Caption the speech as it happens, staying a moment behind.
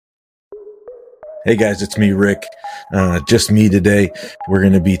Hey guys, it's me, Rick. Just me today. We're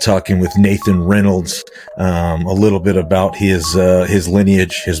going to be talking with Nathan Reynolds, a little bit about his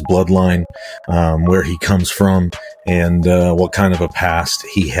lineage, his bloodline, where he comes from, and what kind of a past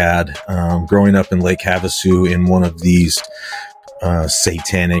he had growing up in Lake Havasu in one of these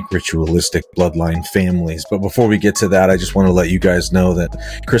satanic, ritualistic bloodline families. But before we get to that, I just want to let you guys know that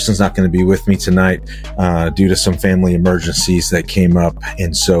Kristen's not going to be with me tonight due to some family emergencies that came up.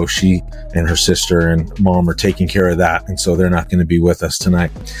 And so she and her sister and mom are taking care of that. And so they're not going to be with us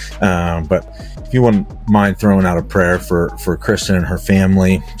tonight. But if you wouldn't mind throwing out a prayer for Kristen and her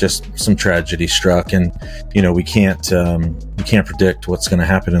family, just some tragedy struck. And, you know, we can't predict what's going to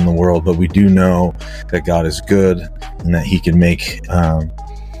happen in the world, but we do know that God is good and that he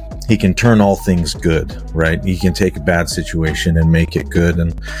can turn all things good, right? He can take a bad situation and make it good.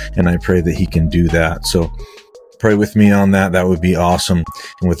 And I pray that he can do that. So pray with me on that. That would be awesome.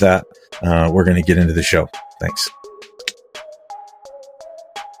 And with that, we're going to get into the show. Thanks.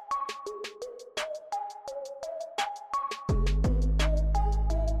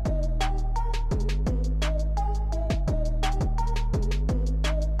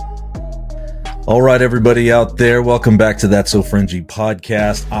 All right, everybody out there, welcome back to That's So Fringy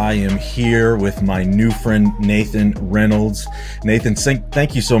podcast. I am here with my new friend, Nathan Reynolds. Nathan,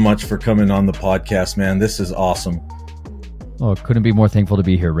 thank you so much for coming on the podcast, man. This is awesome. Oh, couldn't be more thankful to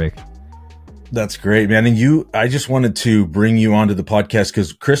be here, Rick. That's great, man. And I just wanted to bring you onto the podcast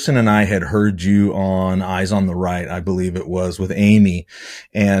because Kristen and I had heard you on Eyes on the Right, I believe it was, with Amy.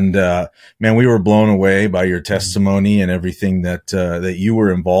 And, man, we were blown away by your testimony and everything that you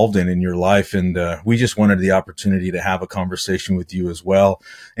were involved in your life. And, we just wanted the opportunity to have a conversation with you as well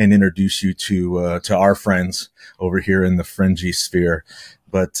and introduce you to our friends over here in the fringy sphere.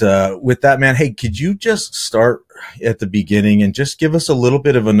 But with that, man, hey, could you just start at the beginning and just give us a little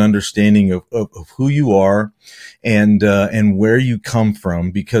bit of an understanding of who you are and where you come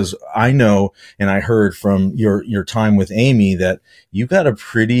from? Because I know, and I heard from your time with Amy, that you got a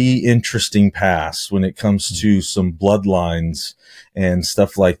pretty interesting past when it comes to some bloodlines and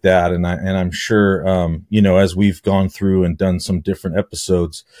stuff like that. And I'm sure, you know, as we've gone through and done some different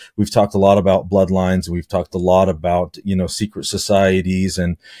episodes, we've talked a lot about bloodlines. We've talked a lot about, you know, secret societies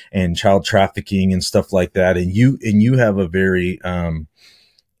and child trafficking and stuff like that. And you have a very,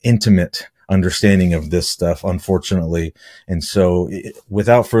 intimate understanding of this stuff, unfortunately. And so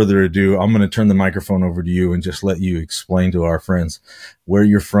without further ado, I'm going to turn the microphone over to you and just let you explain to our friends where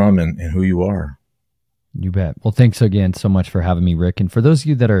you're from and who you are. You bet. Well, thanks again so much for having me, Rick. And for those of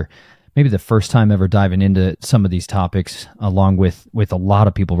you that are maybe the first time ever diving into some of these topics, along with a lot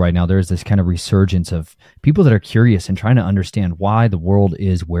of people right now, there's this kind of resurgence of people that are curious and trying to understand why the world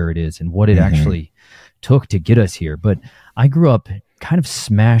is where it is and what it actually took to get us here. But I grew up kind of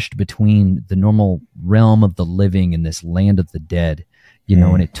smashed between the normal realm of the living and this land of the dead, you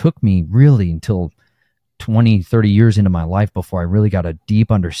know, and it took me really until 20, 30 years into my life before I really got a deep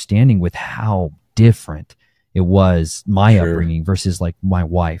understanding with how different it was, my upbringing versus like my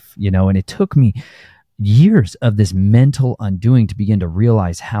wife, you know, and it took me years of this mental undoing to begin to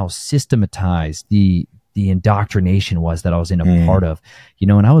realize how systematized the indoctrination was that I was in a part of, you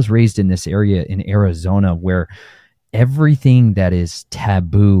know. And I was raised in this area in Arizona where everything that is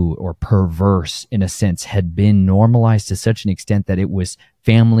taboo or perverse in a sense had been normalized to such an extent that it was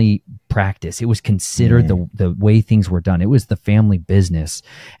family practice. It was considered the way things were done. It was the family business.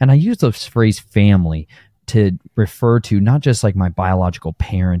 And I use the phrase family to refer to not just like my biological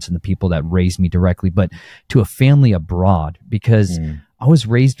parents and the people that raised me directly, but to a family abroad, because I was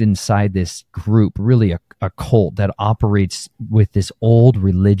raised inside this group, really a cult that operates with this old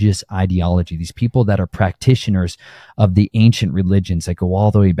religious ideology. These people that are practitioners of the ancient religions that go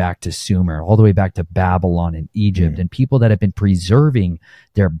all the way back to Sumer, all the way back to Babylon and Egypt, and people that have been preserving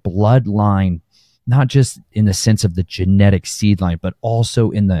their bloodline, not just in the sense of the genetic seed line, but also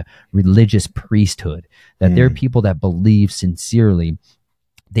in the religious priesthood, that they're people that believe sincerely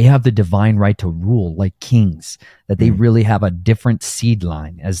they have the divine right to rule like kings, that they really have a different seed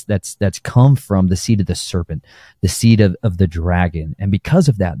line as that's come from the seed of the serpent, the seed of the dragon. And because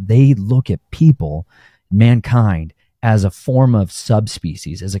of that, they look at people, mankind, as a form of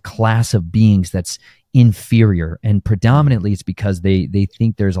subspecies, as a class of beings that's inferior. And predominantly it's because they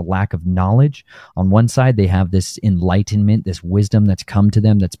think there's a lack of knowledge. On one side, they have this enlightenment, this wisdom that's come to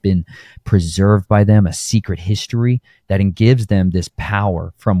them, that's been preserved by them, a secret history that gives them this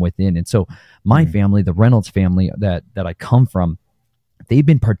power from within. And so my family, the Reynolds family that I come from, they've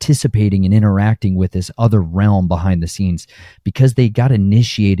been participating and interacting with this other realm behind the scenes because they got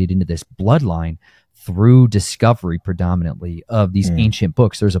initiated into this bloodline through discovery predominantly of these ancient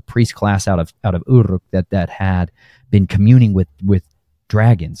books. There's a priest class out of Uruk that had been communing with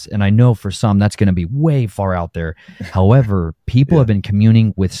dragons. And I know for some that's going to be way far out there. However, people have been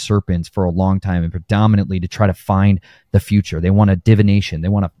communing with serpents for a long time, and predominantly to try to find the future. They want a divination. They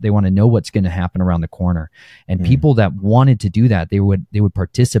want to know what's going to happen around the corner. And people that wanted to do that, they would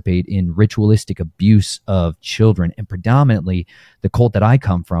participate in ritualistic abuse of children. And predominantly the cult that I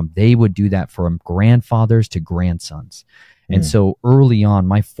come from, they would do that from grandfathers to grandsons. And so early on,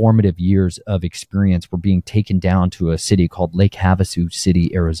 my formative years of experience were being taken down to a city called Lake Havasu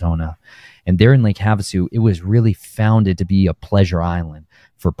City, Arizona. And there in Lake Havasu, it was really founded to be a pleasure island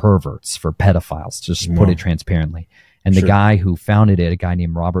for perverts, for pedophiles, just put it transparently. And the guy who founded it, a guy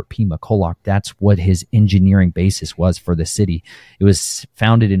named Robert P. McCulloch, that's what his engineering basis was for the city. It was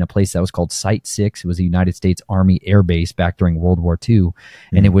founded in a place that was called Site 6. It was a United States Army Air Base back during World War II.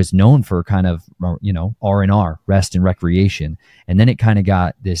 And it was known for kind of, R&R, rest and recreation. And then it kind of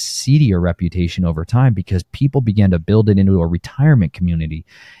got this seedier reputation over time because people began to build it into a retirement community.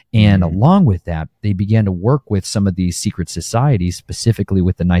 And along with that, they began to work with some of these secret societies, specifically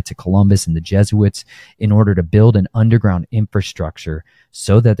with the Knights of Columbus and the Jesuits, in order to build an underground infrastructure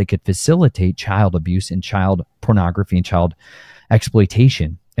so that they could facilitate child abuse and child pornography and child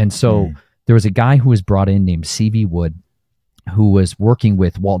exploitation. And so there was a guy who was brought in named C.V. Wood, who was working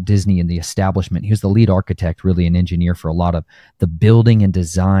with Walt Disney in the establishment. He was the lead architect, really an engineer for a lot of the building and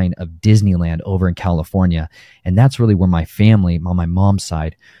design of Disneyland over in California. And that's really where my family, on my mom's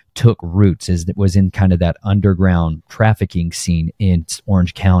side, took roots, as it was in kind of that underground trafficking scene in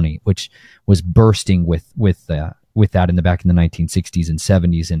Orange County, which was bursting with that in the back in the 1960s and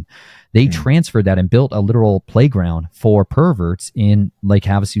 70s. And they transferred that and built a literal playground for perverts in Lake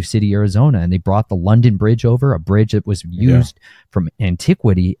Havasu City, Arizona. And they brought the London Bridge over, a bridge that was used from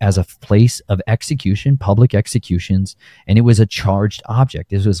antiquity as a place of execution, public executions. And it was a charged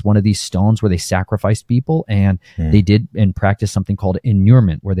object. This was one of these stones where they sacrificed people, and they did and practiced something called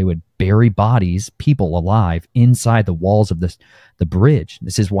immurement, where they would bury bodies, people alive, inside the walls of the bridge.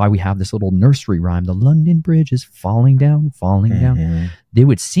 This is why we have this little nursery rhyme, the London Bridge is falling down, falling down. They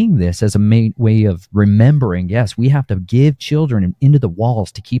would sing this as a main way of remembering, yes, we have to give children into the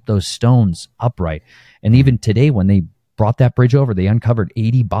walls to keep those stones upright. And even today, when they brought that bridge over, they uncovered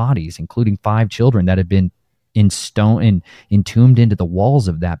 80 bodies, including 5 children that had been in stone and entombed into the walls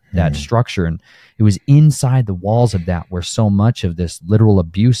of that structure. And it was inside the walls of that where so much of this literal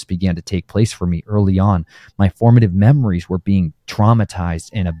abuse began to take place for me early on. My formative memories were being traumatized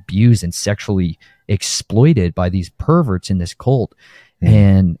and abused and sexually exploited by these perverts in this cult.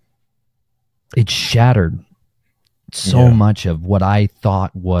 And it shattered so much of what I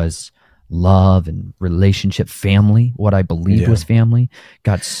thought was love and relationship, family, what I believed was family,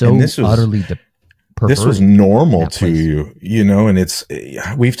 got so utterly this was normal to you,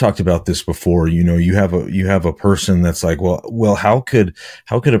 and we've talked about this before. You have a person that's like, well, how could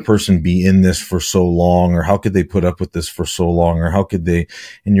a person be in this for so long, or how could they put up with this for so long, or how could they?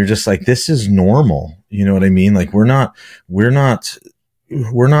 And you're just like, this is normal. You know what I mean? Like we're not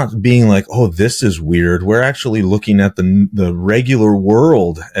being like, oh, this is weird. We're actually looking at the regular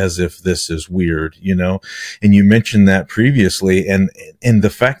world as if this is weird, and you mentioned that previously. And the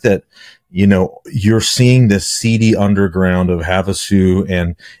fact that, you're seeing this seedy underground of Havasu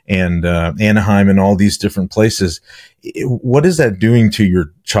and Anaheim and all these different places. What is that doing to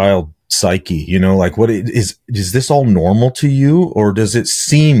your child psyche? Like what is this all normal to you, or does it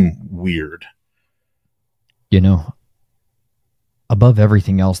seem weird? Above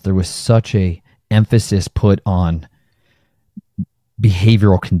everything else, there was such a emphasis put on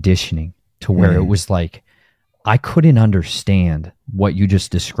behavioral conditioning to where it was like, I couldn't understand what you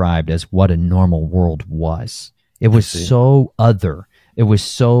just described as what a normal world was. It was so other. It was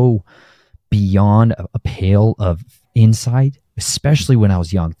so beyond a pale of insight, especially when I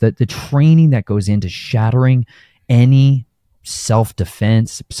was young. The training that goes into shattering any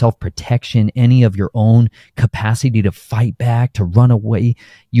self-defense, self-protection, any of your own capacity to fight back, to run away.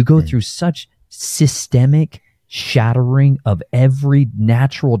 You go through such systemic shattering of every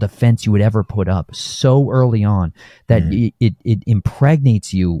natural defense you would ever put up so early on that it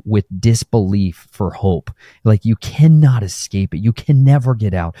impregnates you with disbelief for hope. Like you cannot escape it. You can never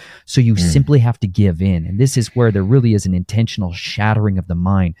get out. So you simply have to give in. And this is where there really is an intentional shattering of the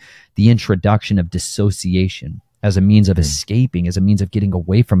mind, the introduction of dissociation as a means of escaping, as a means of getting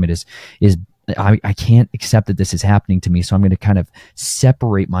away from it is I can't accept that this is happening to me. So I'm going to kind of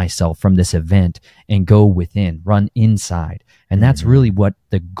separate myself from this event and go within, run inside. And that's really what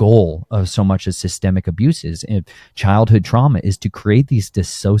the goal of so much of systemic abuse is. And childhood trauma is to create these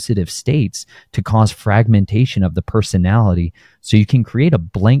dissociative states to cause fragmentation of the personality. So you can create a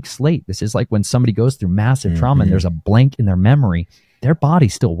blank slate. This is like when somebody goes through massive trauma and there's a blank in their memory. Their body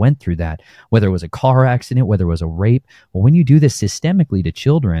still went through that, whether it was a car accident, whether it was a rape. Well, when you do this systemically to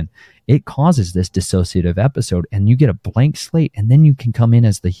children, it causes this dissociative episode and you get a blank slate, and then you can come in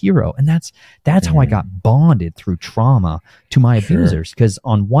as the hero. And that's how I got bonded through trauma to my abusers. Because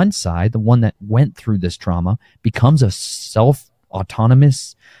on one side, the one that went through this trauma becomes a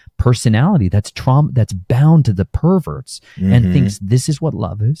self-autonomous personality that's bound to the perverts and thinks this is what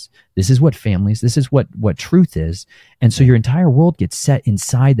love is, this is what families, this is what truth is. And so your entire world gets set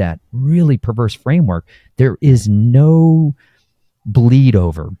inside that really perverse framework. There is no bleed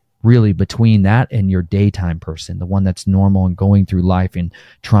over really between that and your daytime person, the one that's normal and going through life and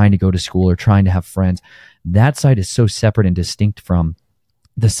trying to go to school or trying to have friends. That side is so separate and distinct from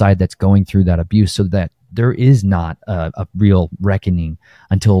the side that's going through that abuse, so that there is not a real reckoning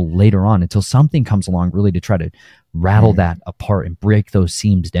until later on, until something comes along really to try to rattle that apart and break those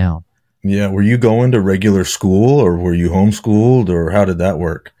seams down. Yeah. Were you going to regular school, or were you homeschooled, or how did that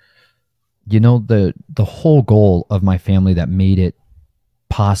work? You know, the whole goal of my family that made it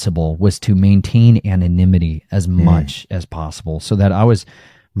possible was to maintain anonymity as much as possible, so that I was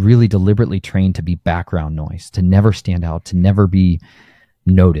really deliberately trained to be background noise, to never stand out, to never be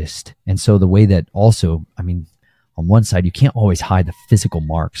noticed. And so the way that also, I mean, on one side, you can't always hide the physical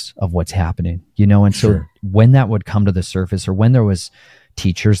marks of what's happening, you know? And so when that would come to the surface, or when there was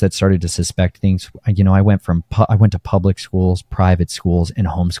teachers that started to suspect things, you know, I went to public schools, private schools, and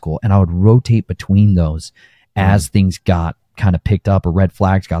homeschool, and I would rotate between those as things got kind of picked up or red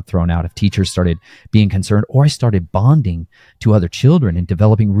flags got thrown out. If teachers started being concerned, or I started bonding to other children and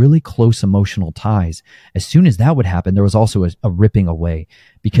developing really close emotional ties, as soon as that would happen, there was also a ripping away,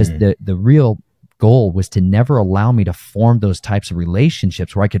 because the real goal was to never allow me to form those types of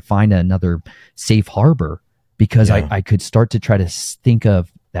relationships where I could find another safe harbor, because I could start to try to think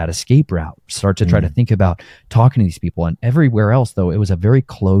of that escape route, start to try to think about talking to these people. And everywhere else, though, it was a very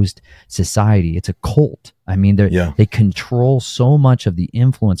closed society. It's a cult. I mean, they control so much of the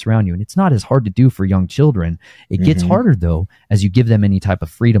influence around you, and it's not as hard to do for young children. It gets harder, though, as you give them any type of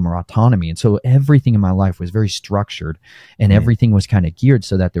freedom or autonomy. And so everything in my life was very structured, and everything was kind of geared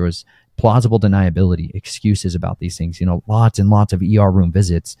so that there was plausible deniability, excuses about these things, you know, lots and lots of ER room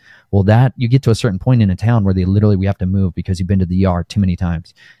visits. Well, that you get to a certain point in a town where we have to move because you've been to the ER too many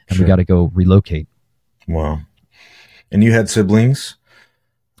times, and we got to go relocate. Wow. And you had siblings?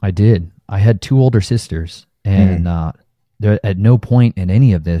 I did. I had 2 older sisters, and there, at no point in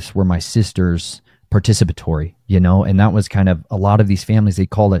any of this were my sisters participatory, you know, and that was kind of a lot of these families,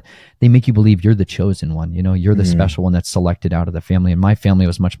 they make you believe you're the chosen one, you know, you're the special one that's selected out of the family. And my family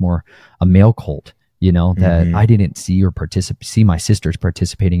was much more a male cult, you know, that I didn't see see my sisters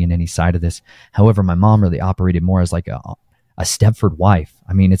participating in any side of this. However, my mom really operated more as like a Stepford wife.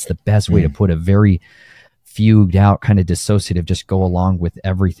 I mean, it's the best way to put a very fugued out kind of dissociative, just go along with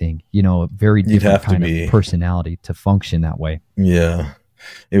everything, you know, a very different kind of personality to function that way. Yeah.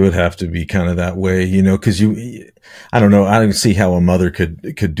 It would have to be kind of that way, you know, because I don't know. I don't see how a mother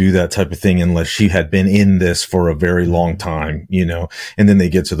could do that type of thing unless she had been in this for a very long time, you know, and then they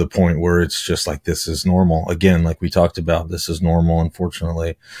get to the point where it's just like, this is normal. Again, like we talked about, this is normal,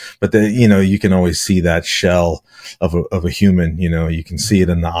 unfortunately. But you know, you can always see that shell of a human, you know, you can see it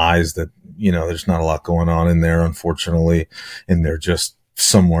in the eyes that, you know, there's not a lot going on in there, unfortunately, and they're just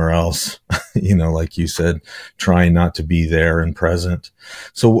somewhere else, you know, like you said, trying not to be there and present.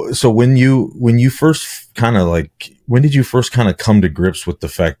 So when you first kind of when did you first kind of come to grips with the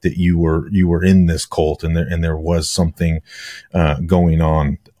fact that you were in this cult and there was something going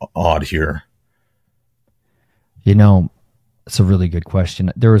on odd here? You know, it's a really good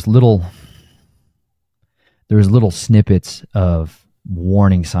question. There was little snippets of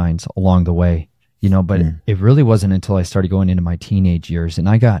warning signs along the way, you know, but it really wasn't until I started going into my teenage years, and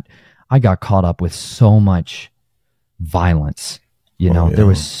I got caught up with so much violence. You know, there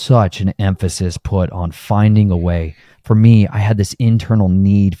was such an emphasis put on finding a way. For me, I had this internal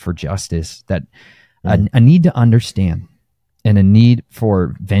need for justice, that a need to understand, and a need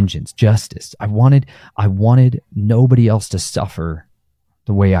for vengeance, justice. I wanted nobody else to suffer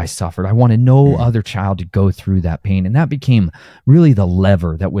the way I suffered. I wanted no other child to go through that pain. And that became really the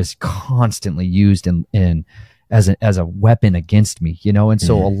lever that was constantly used in as a weapon against me, you know? And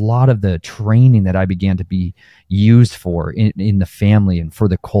so a lot of the training that I began to be used for in the family and for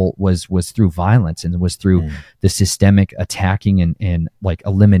the cult was through violence, and was through the systemic attacking and like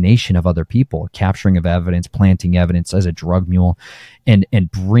elimination of other people, capturing of evidence, planting evidence as a drug mule,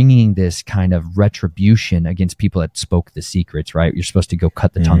 and bringing this kind of retribution against people that spoke the secrets, right? You're supposed to go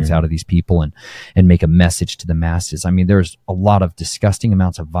cut the tongues out of these people and make a message to the masses. I mean, there's a lot of disgusting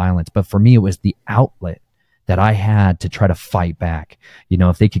amounts of violence, but for me, it was the outlet that I had to try to fight back. You know,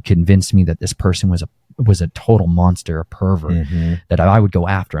 if they could convince me that this person was a total monster, a pervert, that I would go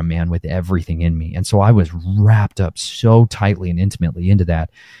after a man with everything in me. And so I was wrapped up so tightly and intimately into that.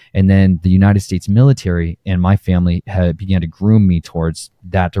 And then the United States military and my family began to groom me towards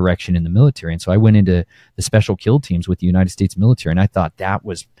that direction in the military. And so I went into the special kill teams with the United States military, and I thought that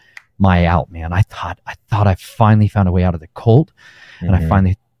was my out, man. I thought I finally found a way out of the cult, and I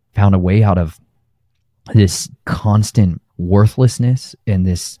finally found a way out of this constant worthlessness and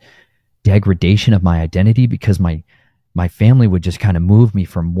this degradation of my identity, because my family would just kind of move me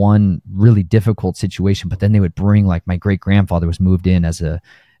from one really difficult situation, but then they would bring, like, my great grandfather was moved in as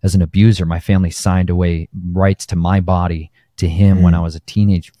an abuser. My family signed away rights to my body to him when I was a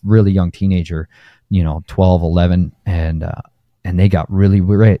really young teenager, 12, 11, and they got really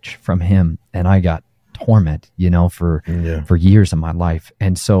rich from him, and I got torment, for years of my life.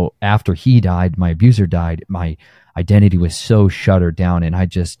 And so after he died, my abuser died, my identity was so shuttered down, and I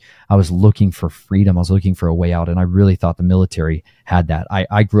was looking for freedom. I was looking for a way out, and I really thought the military had that.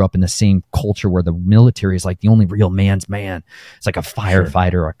 I grew up in the same culture where the military is like the only real man's man. It's like a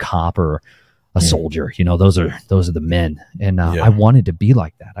firefighter, a cop, or a soldier. Those are the men. And I wanted to be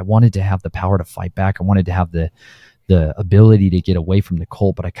like that. I wanted to have the power to fight back. I wanted to have the ability to get away from the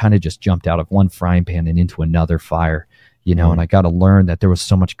cult, but I kind of just jumped out of one frying pan and into another fire, and I got to learn that there was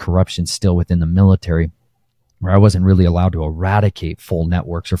so much corruption still within the military, where I wasn't really allowed to eradicate full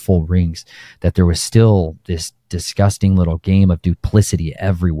networks or full rings, that there was still this disgusting little game of duplicity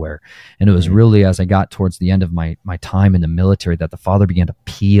everywhere. And it was really as I got towards the end of my time in the military that the Father began to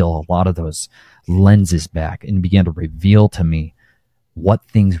peel a lot of those lenses back and began to reveal to me what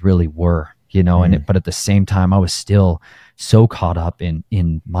things really were. But at the same time, I was still so caught up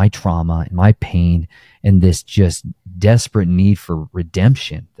in my trauma and my pain and this just desperate need for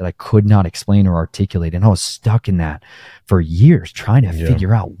redemption that I could not explain or articulate. And I was stuck in that for years, trying to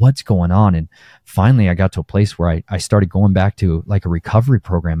figure out what's going on. And finally, I got to a place where I started going back to like a recovery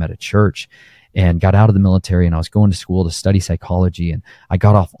program at a church, and got out of the military, and I was going to school to study psychology. And I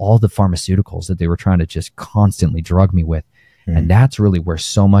got off all the pharmaceuticals that they were trying to just constantly drug me with. And that's really where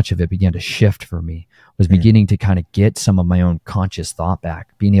so much of it began to shift for me, was beginning to kind of get some of my own conscious thought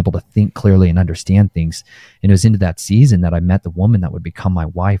back, being able to think clearly and understand things. And it was into that season that I met the woman that would become my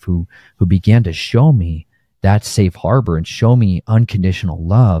wife, who began to show me that safe harbor and show me unconditional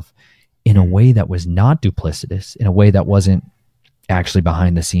love in a way that was not duplicitous, in a way that wasn't actually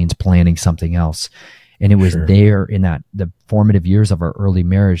behind the scenes planning something else. And it was there in the formative years of our early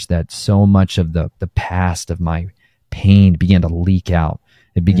marriage that so much of the past of my pain began to leak out.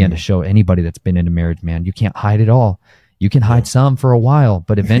 It began to show anybody that's been in a marriage, man, you can't hide it all. You can hide some for a while,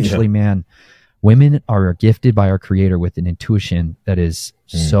 but eventually, man, women are gifted by our Creator with an intuition that is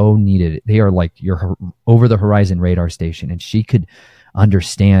so needed. They are like your over the horizon radar station, and she could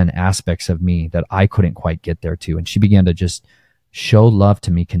understand aspects of me that I couldn't quite get there to. And she began to just show love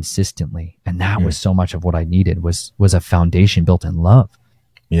to me consistently. And that was so much of what I needed, was a foundation built in love.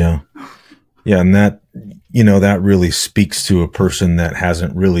 Yeah. Yeah. And that, that really speaks to a person that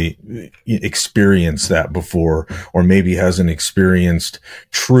hasn't really experienced that before, or maybe hasn't experienced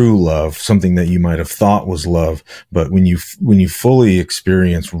true love, something that you might have thought was love. But when you fully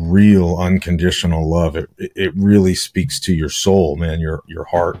experience real unconditional love, it really speaks to your soul, man, your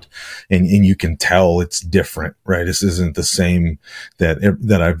heart, and you can tell it's different, right? This isn't the same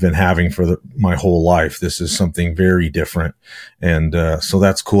that I've been having for my whole life. This is something very different. And, so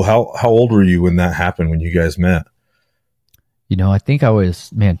that's cool. How old were you when that happened, when you guys met? I think I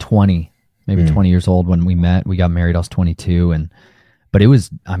was, 20, maybe 20 years old when we met. We got married. I was 22. But it was,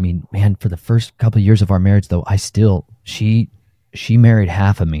 for the first couple of years of our marriage, though, she married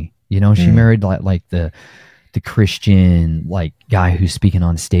half of me. She married like the Christian, like, guy who's speaking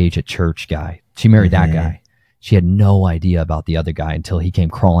on stage at church guy. She married that guy. She had no idea about the other guy until he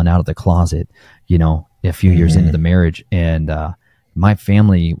came crawling out of the closet, a few years into the marriage. And my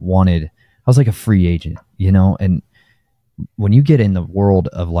family wanted, I was like a free agent, and when you get in the world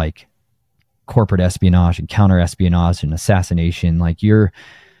of like corporate espionage and counter espionage and assassination, like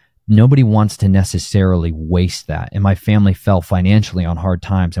nobody wants to necessarily waste that. And my family fell financially on hard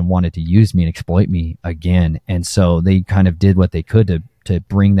times and wanted to use me and exploit me again. And so they kind of did what they could to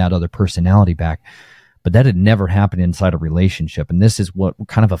bring that other personality back. But that had never happened inside a relationship. And this is what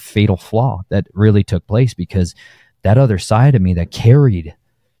kind of a fatal flaw that really took place, because that other side of me that carried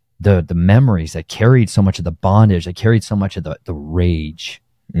the memories, that carried so much of the bondage, that carried so much of the rage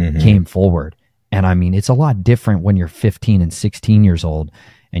came forward. And I mean, it's a lot different when you're 15 and 16 years old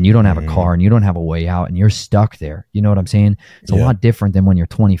and you don't have a car and you don't have a way out and you're stuck there. You know what I'm saying? It's a lot different than when you're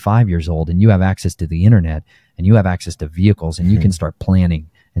 25 years old and you have access to the internet and you have access to vehicles and you can start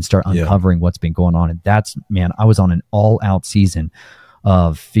planning and start uncovering what's been going on. And that's, man, I was on an all out season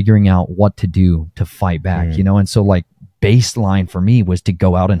of figuring out what to do to fight back, you know? And so like baseline for me was to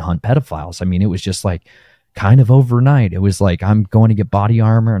go out and hunt pedophiles. I mean, it was just like kind of overnight. It was like, I'm going to get body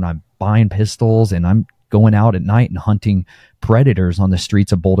armor and I'm buying pistols and I'm going out at night and hunting predators on the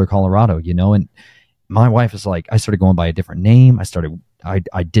streets of Boulder, Colorado, you know? And my wife is like, I started going by a different name.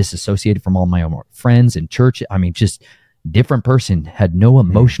 I disassociated from all my own friends in church. I mean, just different person, had no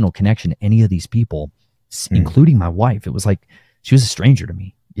emotional connection to any of these people, including my wife. It was like, she was a stranger to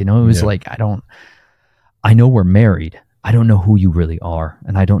me. You know, it was like, I know we're married. I don't know who you really are.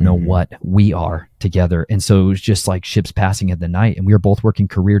 And I don't know what we are together. And so it was just like ships passing in the night. And we were both working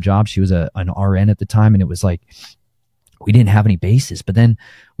career jobs. She was an RN at the time. And it was like, we didn't have any basis. But then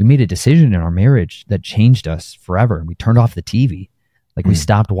we made a decision in our marriage that changed us forever. And we turned off the TV. Like we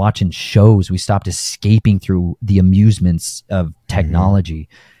stopped watching shows. We stopped escaping through the amusements of technology.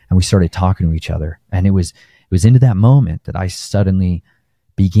 And we started talking to each other. And it was into that moment that I suddenly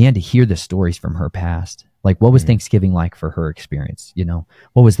began to hear the stories from her past. Like, what was Thanksgiving like for her experience? You know,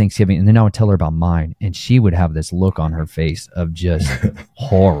 what was Thanksgiving? And then I would tell her about mine, and she would have this look on her face of just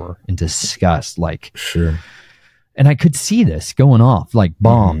horror and disgust. Like, and I could see this going off like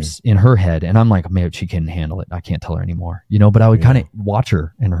bombs in her head. And I'm like, man, she can't handle it. I can't tell her anymore, you know, but I would kind of watch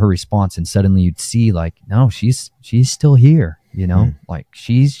her and her response. And suddenly you'd see like, no, she's still here, you know, like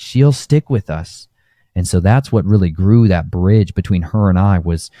she'll stick with us. And so that's what really grew that bridge between her and I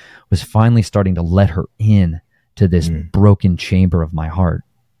was finally starting to let her in to this broken chamber of my heart.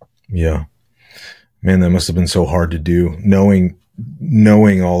 Yeah, man, that must've been so hard to do, knowing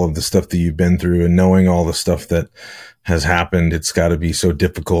all of the stuff that you've been through and knowing all the stuff that has happened. It's got to be so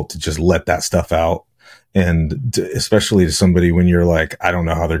difficult to just let that stuff out. And especially to somebody when you're like, I don't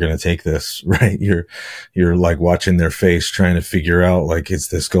know how they're going to take this, right? You're like watching their face, trying to figure out like, is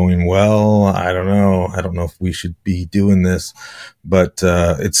this going well? I don't know. I don't know if we should be doing this, but,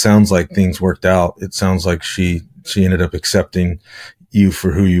 it sounds like things worked out. It sounds like she ended up accepting you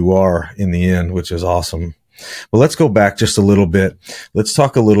for who you are in the end, which is awesome. Well, let's go back just a little bit. Let's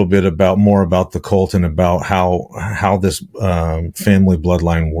talk a little bit more about the cult and about how this family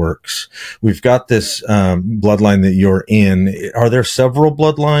bloodline works. We've got this bloodline that you're in. Are there several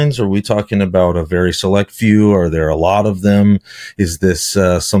bloodlines? Are we talking about a very select few? Are there a lot of them? Is this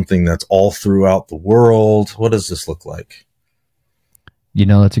something that's all throughout the world? What does this look like? You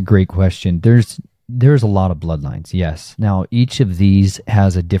know, that's a great question. There's a lot of bloodlines, yes. Now, each of these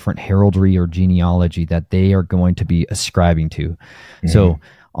has a different heraldry or genealogy that they are going to be ascribing to. So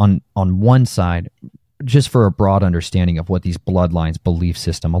on one side, just for a broad understanding of what these bloodlines belief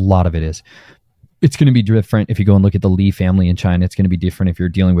system, a lot of it's going to be different. If you go and look at the Li family in China, it's going to be different if you're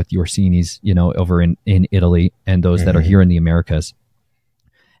dealing with the Orsini's, you know, over in Italy, and those that are here in the Americas.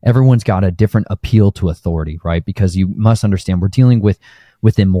 Everyone's got a different appeal to authority, right? Because you must understand we're dealing with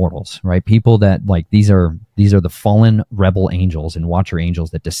immortals, right? People that like, these are the fallen rebel angels and watcher angels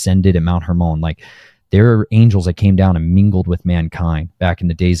that descended at Mount Hermon. Like, they're angels that came down and mingled with mankind back in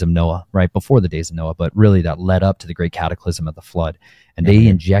the days of Noah, right? Before the days of Noah, but really that led up to the great cataclysm of the flood. And they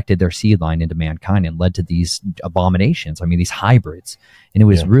injected their seed line into mankind and led to these abominations. I mean, these hybrids. And it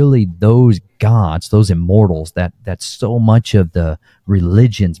was really those gods, those immortals that so much of the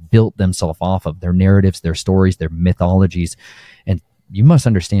religions built themselves off of, their narratives, their stories, their mythologies. And you must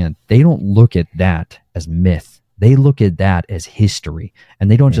understand, they don't look at that as myth. They look at that as history. And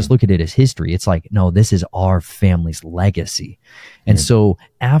they don't just look at it as history. It's like, no, this is our family's legacy. And so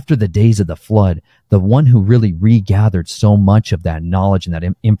after the days of the flood, the one who really regathered so much of that knowledge and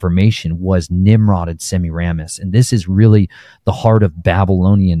that information was Nimrod and Semiramis. And this is really the heart of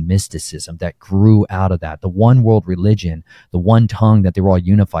Babylonian mysticism that grew out of that. The one world religion, the one tongue that they were all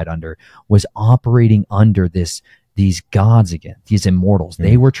unified under, was operating under these gods again, these immortals.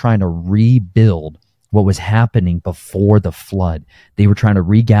 They were trying to rebuild what was happening before the flood. They were trying to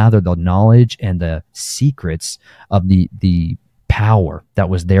regather the knowledge and the secrets of the power that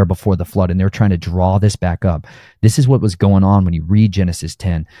was there before the flood, and they're trying to draw this back up. This is what was going on when you read Genesis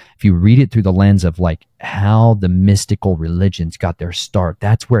 10. If you read it through the lens of like how the mystical religions got their start,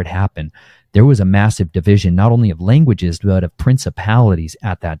 that's where it happened. There was a massive division, not only of languages, but of principalities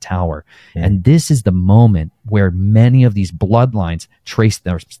at that tower. Mm. And this is the moment where many of these bloodlines trace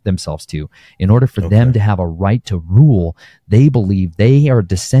themselves to. In order for them to have a right to rule, they believe they are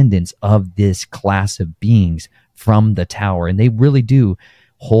descendants of this class of beings from the tower. And they really do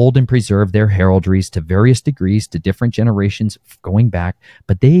hold and preserve their heraldries to various degrees, to different generations going back.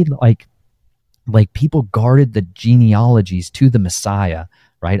 But they like people guarded the genealogies to the Messiah,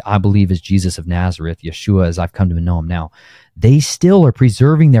 right? I believe is Jesus of Nazareth, Yeshua, as I've come to know him now. They still are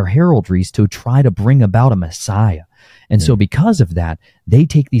preserving their heraldries to try to bring about a Messiah. And so because of that, they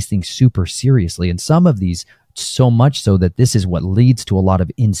take these things super seriously. And some of these, so much so that this is what leads to a lot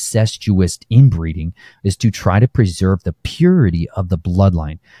of incestuous inbreeding, is to try to preserve the purity of the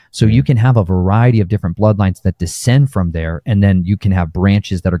bloodline. So you can have a variety of different bloodlines that descend from there, and then you can have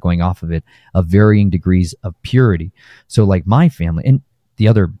branches that are going off of it of varying degrees of purity. So like my family, and the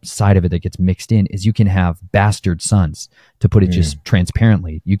other side of it that gets mixed in is you can have bastard sons, to put it just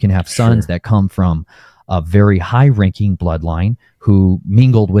transparently. You can have sons that come from a very high-ranking bloodline who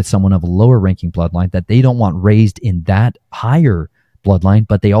mingled with someone of a lower-ranking bloodline that they don't want raised in that higher bloodline,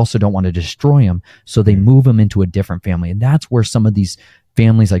 but they also don't want to destroy them, so they move them into a different family. And that's where some of these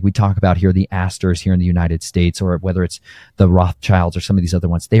families, like we talk about here, the Astors here in the United States, or whether it's the Rothschilds or some of these other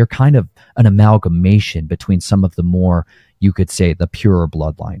ones, they are kind of an amalgamation between some of the more, you could say, the purer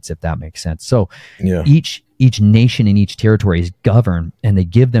bloodlines, if that makes sense. So each nation in each territory is governed, and they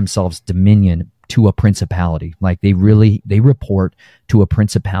give themselves dominion to a principality. Like they report to a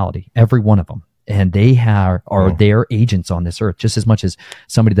principality, every one of them. And they are their agents on this earth, just as much as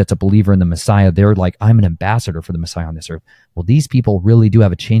somebody that's a believer in the Messiah. They're like, I'm an ambassador for the Messiah on this earth. Well, these people really do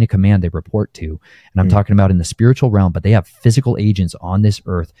have a chain of command they report to. And I'm talking about in the spiritual realm, but they have physical agents on this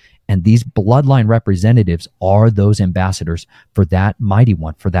earth. And these bloodline representatives are those ambassadors for that mighty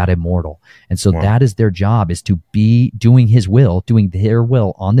one, for that immortal. And so that is their job, is to be doing his will, doing their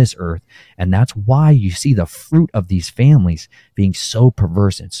will on this earth. And that's why you see the fruit of these families being so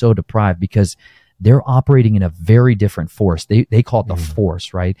perverse and so deprived, because they're operating in a very different force. They call it the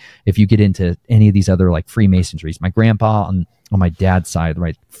force, right? If you get into any of these other like Freemasonries, my grandpa on my dad's side,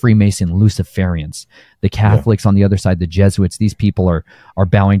 right? Freemason Luciferians, the Catholics on the other side, the Jesuits, these people are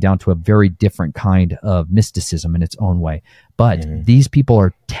bowing down to a very different kind of mysticism in its own way. But these people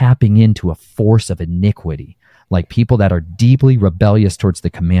are tapping into a force of iniquity, like people that are deeply rebellious towards the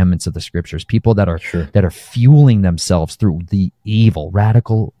commandments of the scriptures, people that are fueling themselves through the evil,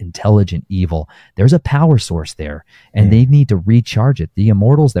 radical, intelligent evil. There's a power source there, and they need to recharge it. The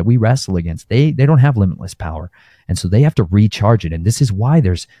immortals that we wrestle against, they don't have limitless power. And so they have to recharge it. And this is why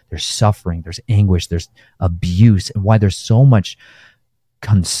there's suffering, there's anguish, there's abuse, and why there's so much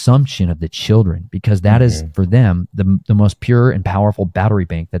consumption of the children, because that is for them the most pure and powerful battery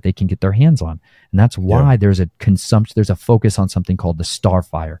bank that they can get their hands on. And that's why there's a consumption, there's a focus on something called the star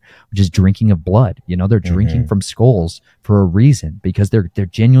fire, which is drinking of blood. You know, they're drinking from skulls for a reason, because they're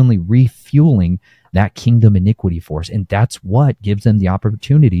genuinely refueling that kingdom iniquity force. And that's what gives them the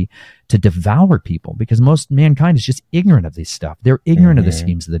opportunity to devour people, because most mankind is just ignorant of this stuff. They're ignorant of the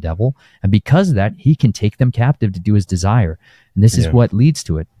schemes of the devil. And because of that, he can take them captive to do his desire. And this is what leads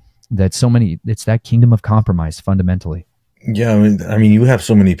to it. That it's that kingdom of compromise fundamentally. Yeah, I mean, you have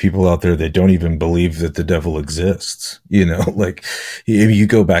so many people out there that don't even believe that the devil exists. You know, like you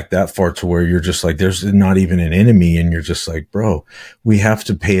go back that far to where you're just like, there's not even an enemy, and you're just like, bro, we have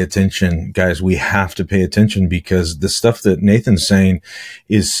to pay attention, guys. We have to pay attention, because the stuff that Nathan's saying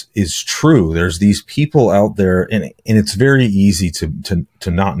is true. There's these people out there, and it's very easy to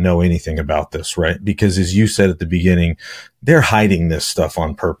not know anything about this, right? Because as you said at the beginning, they're hiding this stuff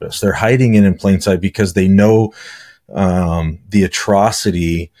on purpose. They're hiding it in plain sight because they know the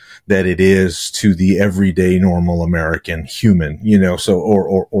atrocity that it is to the everyday normal American human, you know, so,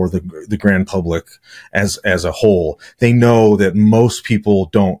 or the grand public as a whole. They know that most people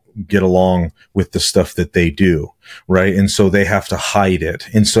don't get along with the stuff that they do, right? And so they have to hide it.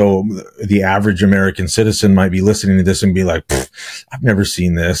 And so the average American citizen might be listening to this and be like, I've never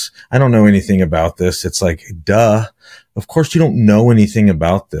seen this. I don't know anything about this. It's like, duh. Of course you don't know anything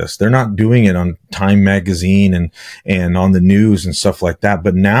about this. They're not doing it on Time magazine and on the news and stuff like that.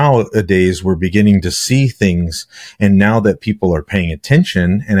 But nowadays we're beginning to see things. And now that people are paying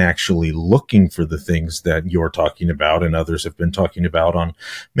attention and actually looking for the things that you're talking about and others have been talking about on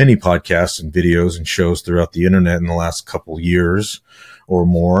many podcasts and videos and shows throughout the internet in the last couple years or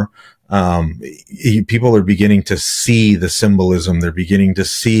more, People are beginning to see the symbolism. They're beginning to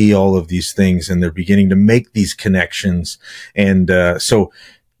see all of these things, and they're beginning to make these connections. And so,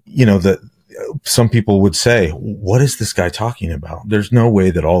 some people would say, what is this guy talking about? There's no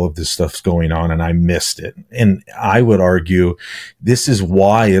way that all of this stuff's going on and I missed it. And I would argue this is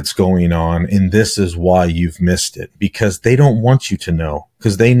why it's going on, and this is why you've missed it, because they don't want you to know,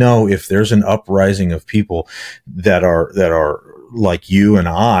 because they know if there's an uprising of people that are like you and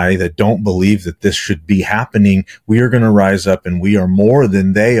I that don't believe that this should be happening, we are going to rise up and we are more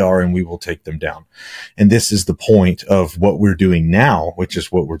than they are, and we will take them down. And this is the point of what we're doing now, which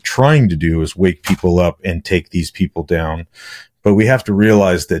is what we're trying to do, is wake people up and take these people down. But we have to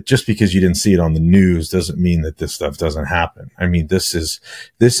realize that just because you didn't see it on the news doesn't mean that this stuff doesn't happen. I mean, this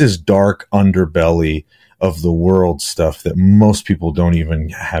is dark underbelly of the world stuff that most people don't even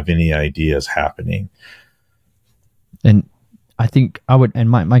have any idea is happening. And I think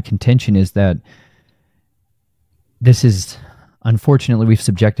my contention is that this is, unfortunately, we've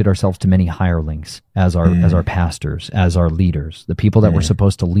subjected ourselves to many hirelings as our pastors, as our leaders, the people that were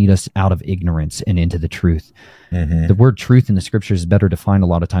supposed to lead us out of ignorance and into the truth. The word truth in the scriptures is better defined a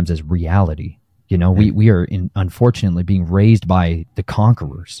lot of times as reality. We are unfortunately being raised by the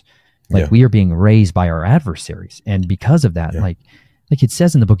conquerors. We are being raised by our adversaries. And because of that, like it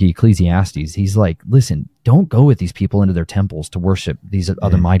says in the book of Ecclesiastes, he's like, listen, don't go with these people into their temples to worship these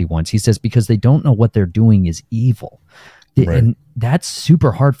other mighty ones. He says, because they don't know what they're doing is evil. Right. And that's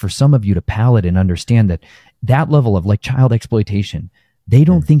super hard for some of you to palate and understand, that level of like child exploitation. They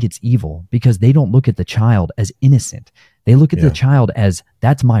don't think it's evil because they don't look at the child as innocent. They look at the child as,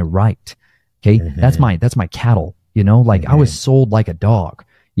 that's my right. Okay. That's my cattle, I was sold like a dog.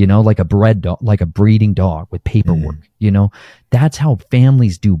 Like a like a breeding dog with paperwork, that's how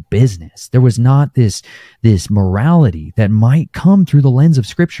families do business. There was not this morality that might come through the lens of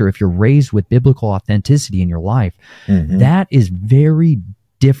scripture. If you're raised with biblical authenticity in your life, that is very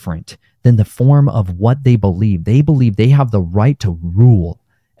different than the form of what they believe. They believe they have the right to rule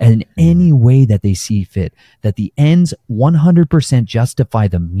in any way that they see fit, that the ends 100% justify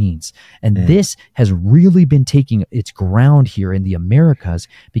the means. And this has really been taking its ground here in the Americas,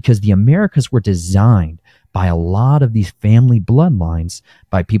 because the Americas were designed by a lot of these family bloodlines,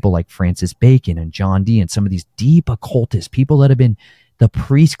 by people like Francis Bacon and John Dee and some of these deep occultists, people that have been the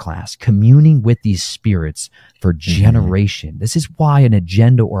priest class communing with these spirits for generation. This is why an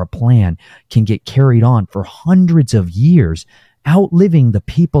agenda or a plan can get carried on for hundreds of years, outliving the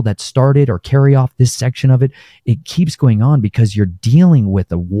people that started or carry off this section of it. It keeps going on because you're dealing with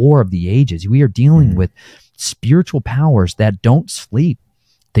the war of the ages. We are dealing with spiritual powers that don't sleep.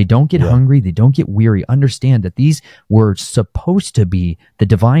 They don't get hungry. They don't get weary. Understand that these were supposed to be the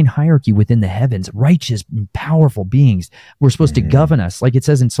divine hierarchy within the heavens, righteous and powerful beings were supposed to govern us. Like it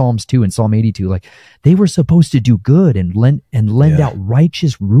says in Psalms 2 and Psalm 82, like they were supposed to do good and lend out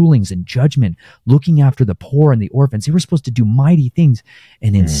righteous rulings and judgment, looking after the poor and the orphans. They were supposed to do mighty things.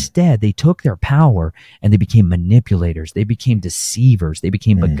 And instead they took their power and they became manipulators. They became deceivers. They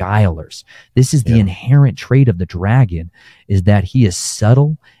became beguilers. This is the inherent trait of the dragon, is that he is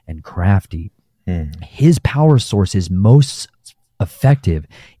subtle and crafty. His power source is most effective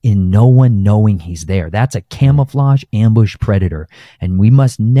in no one knowing he's there. That's a camouflage ambush predator. And we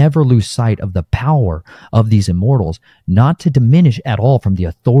must never lose sight of the power of these immortals, not to diminish at all from the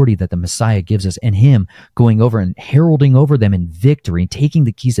authority that the Messiah gives us, and him going over and heralding over them in victory, taking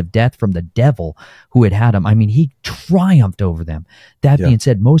the keys of death from the devil who had him. I mean, he triumphed over them. That being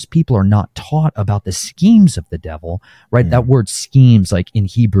said, most people are not taught about the schemes of the devil, right? That word schemes, like in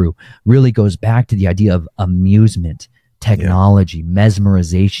Hebrew, really goes back to the idea of amusement, technology,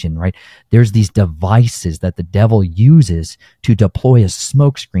 mesmerization, right? There's these devices that the devil uses to deploy a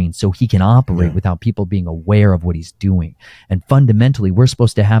smokescreen so he can operate without people being aware of what he's doing. And fundamentally, we're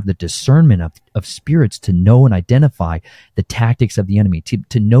supposed to have the discernment of spirits to know and identify the tactics of the enemy,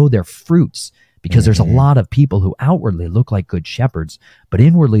 to know their fruits. Because there's a lot of people who outwardly look like good shepherds, but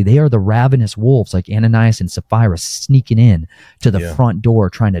inwardly they are the ravenous wolves, like Ananias and Sapphira, sneaking in to the front door,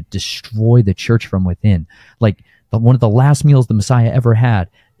 trying to destroy the church from within. Like one of the last meals the Messiah ever had,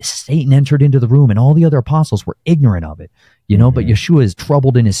 Satan entered into the room and all the other apostles were ignorant of it, but Yeshua is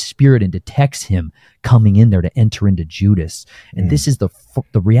troubled in his spirit and detects him coming in there to enter into Judas. And this is the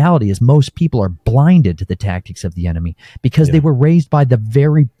reality, is most people are blinded to the tactics of the enemy because they were raised by the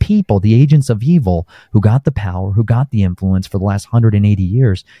very people, the agents of evil, who got the power, who got the influence for the last 180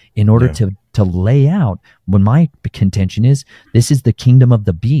 years in order to lay out, when my contention is, this is the kingdom of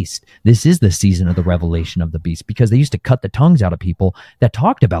the beast. This is the season of the revelation of the beast, because they used to cut the tongues out of people that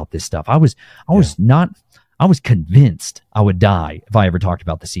talked about this stuff. I was I was convinced I would die if I ever talked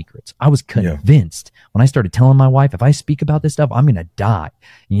about the secrets. I was convinced when I started telling my wife, if I speak about this stuff, I'm going to die.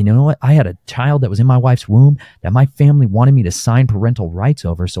 And you know what? I had a child that was in my wife's womb that my family wanted me to sign parental rights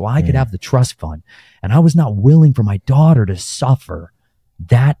over so I could have the trust fund. And I was not willing for my daughter to suffer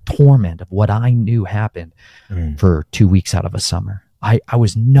that torment of what I knew happened for 2 weeks out of a summer. I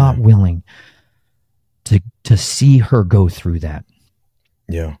was not willing to see her go through that.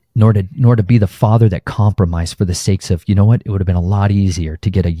 Yeah. Nor to be the father that compromised for the sakes of, you know what, it would have been a lot easier to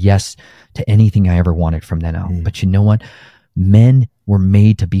get a yes to anything I ever wanted from then out. But you know what? Men were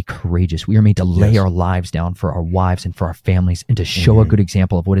made to be courageous. We are made to lay our lives down for our wives and for our families, and to show a good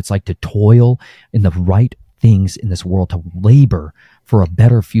example of what it's like to toil in the right things in this world, to labor for a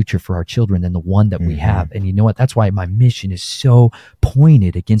better future for our children than the one that we have. And you know what? That's why my mission is so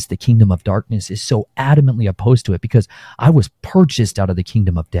pointed against the kingdom of darkness, is so adamantly opposed to it, because I was purchased out of the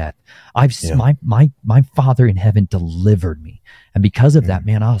kingdom of death. My Father in heaven delivered me. And because of that,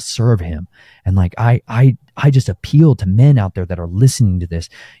 man, I'll serve him. And like, I just appeal to men out there that are listening to this.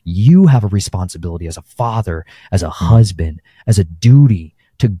 You have a responsibility as a father, as a husband, as a duty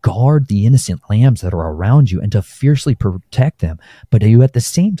to guard the innocent lambs that are around you and to fiercely protect them. But you at the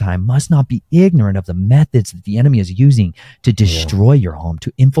same time must not be ignorant of the methods that the enemy is using to destroy your home,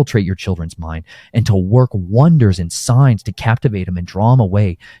 to infiltrate your children's mind, and to work wonders and signs to captivate them and draw them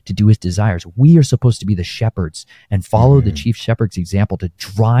away to do his desires. We are supposed to be the shepherds and follow the chief shepherd's example to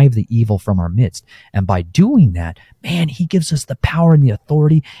drive the evil from our midst. And by doing that, man, he gives us the power and the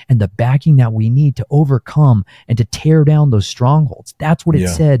authority and the backing that we need to overcome and to tear down those strongholds. That's what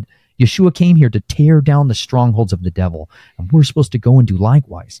it said. Yeshua came here to tear down the strongholds of the devil, and we're supposed to go and do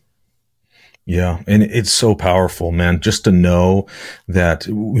likewise. Yeah. And it's so powerful, man, just to know that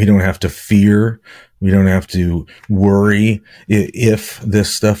we don't have to fear. We don't have to worry if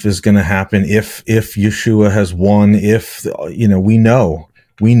this stuff is going to happen, if Yeshua has won, if, you know, we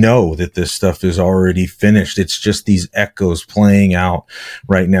know that this stuff is already finished. It's just these echoes playing out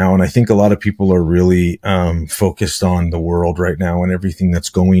right now. And I think a lot of people are really focused on the world right now and everything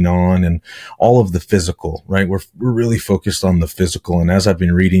that's going on and all of the physical, right? We're really focused on the physical. And as I've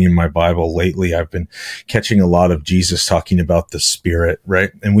been reading in my Bible lately, I've been catching a lot of Jesus talking about the Spirit,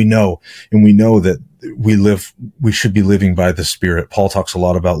 right? And we know that we should be living by the Spirit. Paul talks a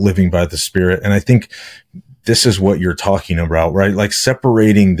lot about living by the Spirit. And I think this is what you're talking about, right? Like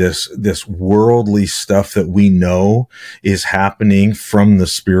separating this worldly stuff that we know is happening from the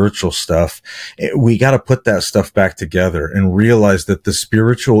spiritual stuff. We got to put that stuff back together and realize that the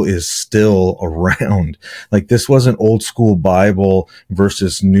spiritual is still around. Like, this wasn't old school Bible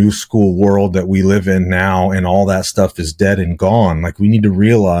versus new school world that we live in now, and all that stuff is dead and gone. Like, we need to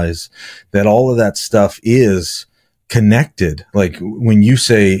realize that all of that stuff is connected. Like, when you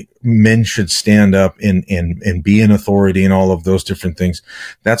say men should stand up and be in authority and all of those different things,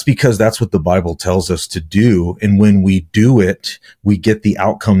 that's because that's what the Bible tells us to do. And when we do it, we get the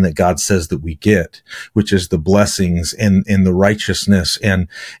outcome that God says that we get, which is the blessings and the righteousness and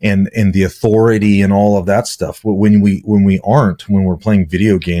the authority and all of that stuff. But when we're playing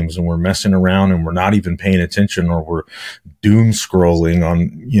video games and we're messing around and we're not even paying attention, or we're doom scrolling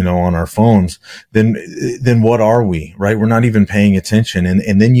on our phones, then what are we, right? We're not even paying attention.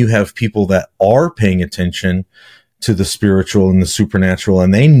 And then you have people that are paying attention to the spiritual and the supernatural,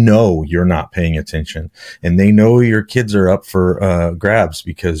 and they know you're not paying attention, and they know your kids are up for grabs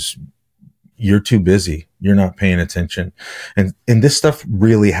because you're too busy. You're not paying attention. And this stuff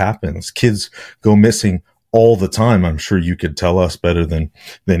really happens. Kids go missing all the time. I'm sure you could tell us better than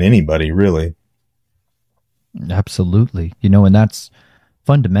anybody, really. Absolutely. And that's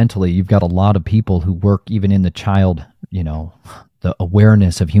fundamentally, you've got a lot of people who work even in the child, the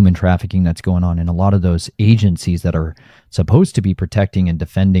awareness of human trafficking that's going on, and a lot of those agencies that are supposed to be protecting and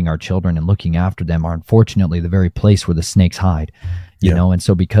defending our children and looking after them are unfortunately the very place where the snakes hide, you know? And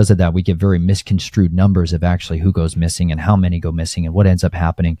so because of that, we get very misconstrued numbers of actually who goes missing and how many go missing and what ends up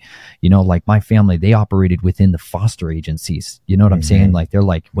happening. Like my family, they operated within the foster agencies. You know what I'm saying? Like, they're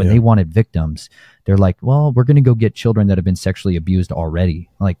like, when they wanted victims, they're like, well, we're going to go get children that have been sexually abused already.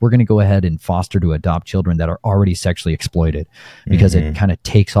 Like, we're going to go ahead and foster to adopt children that are already sexually exploited, because it kind of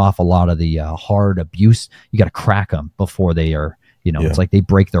takes off a lot of the hard abuse. You got to crack them before they are, it's like they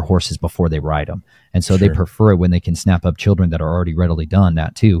break their horses before they ride them. And so they prefer it when they can snap up children that are already readily done,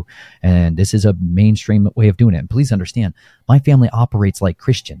 that too. And this is a mainstream way of doing it. And please understand, my family operates like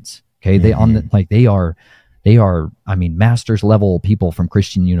Christians. Okay. They are, master's level people from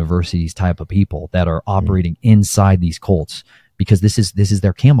Christian universities type of people that are operating inside these cults, because this is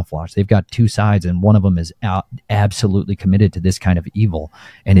their camouflage. They've got two sides, and one of them is absolutely committed to this kind of evil.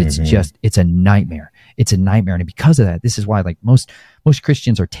 And it's a nightmare. it's a nightmare. And because of that, this is why like most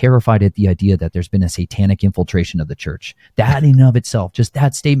Christians are terrified at the idea that there's been a satanic infiltration of the church. That in and of itself, just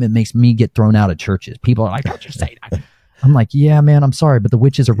that statement makes me get thrown out of churches. People are like, "Don't you say that?" I'm like, yeah, man, I'm sorry, but the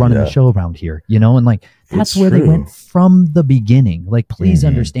witches are running the show around here, you know? And like, that's where they went from the beginning. Like, please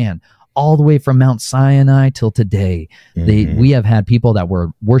understand, all the way from Mount Sinai till today, we have had people that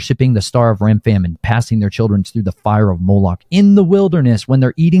were worshiping the star of Remphan and passing their children through the fire of Moloch in the wilderness when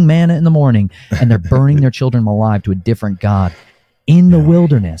they're eating manna in the morning and they're burning their children alive to a different God in the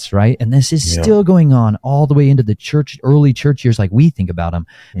wilderness, right? And this is still going on all the way into the early church years, like we think about them.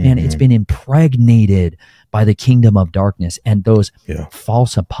 Man, it's been impregnated by the kingdom of darkness and those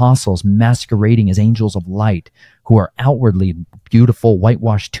false apostles masquerading as angels of light, who are outwardly beautiful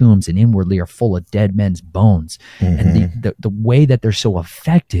whitewashed tombs and inwardly are full of dead men's bones. And the way that they're so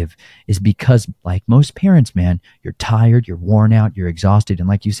effective is because, like most parents, man, you're tired, you're worn out, you're exhausted. And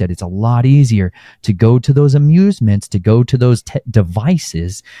like you said, it's a lot easier to go to those amusements, to go to those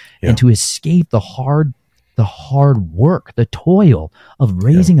devices and to escape the hard work, the toil of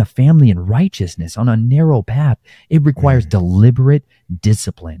raising a family in righteousness on a narrow path. It requires deliberate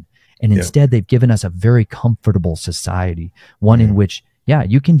discipline. And instead, they've given us a very comfortable society, one in which,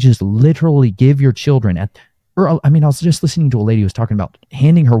 you can just literally give your children I was just listening to a lady who was talking about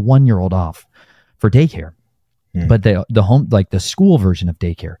handing her 1-year-old off for daycare, but the home, like the school version of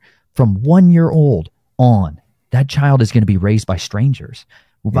daycare, from 1 year old on, that child is going to be raised by strangers,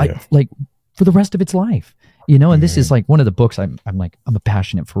 like for the rest of its life. You know, and this is like one of the books I'm a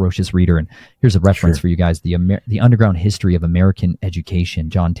passionate, ferocious reader. And here's a reference for you guys, the Underground History of American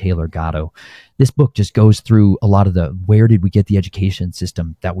Education, John Taylor Gatto. This book just goes through a lot of where did we get the education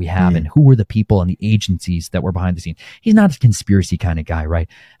system that we have and who were the people and the agencies that were behind the scenes. He's not a conspiracy kind of guy, right?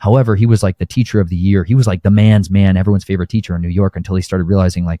 However, he was like the teacher of the year. He was like the man's man, everyone's favorite teacher in New York, until he started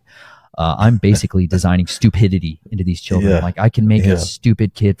realizing like, I'm basically designing stupidity into these children. Like I can make a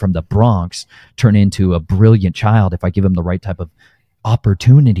stupid kid from the Bronx turn into a brilliant child if I give him the right type of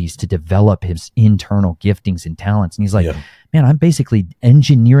opportunities to develop his internal giftings and talents. And he's like, man, I'm basically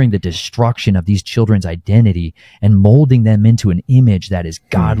engineering the destruction of these children's identity and molding them into an image that is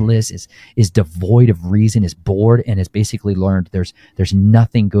godless, is devoid of reason, is bored, and has basically learned there's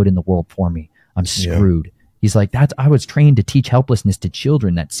nothing good in the world for me. I'm screwed. He's like, I was trained to teach helplessness to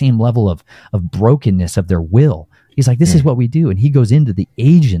children, that same level of brokenness of their will. He's like, this is what we do. And he goes into the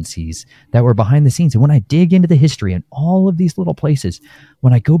agencies that were behind the scenes. And when I dig into the history and all of these little places,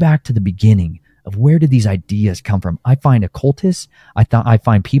 when I go back to the beginning of where did these ideas come from, I find occultists. I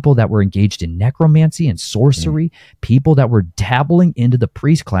find people that were engaged in necromancy and sorcery, people that were dabbling into the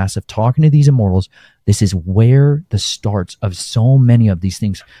priest class of talking to these immortals. This is where the starts of so many of these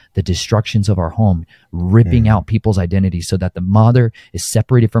things, the destructions of our home, ripping out people's identities so that the mother is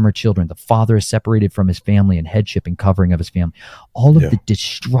separated from her children, the father is separated from his family and headship and covering of his family. All of the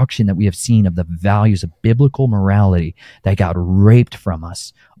destruction that we have seen of the values of biblical morality that got raped from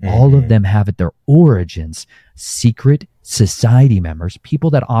us, all of them have at their origins secret society members,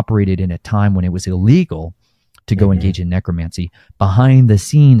 people that operated in a time when it was illegal to go engage in necromancy. Behind the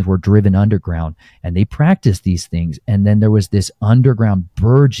scenes were driven underground, and they practiced these things. And then there was this underground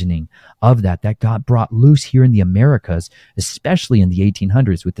burgeoning of that got brought loose here in the Americas, especially in the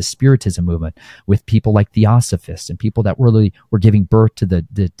 1800s with the Spiritism movement, with people like Theosophists and people that really were giving birth to the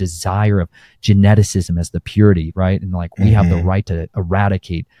desire of geneticism as the purity, right? And like, we have the right to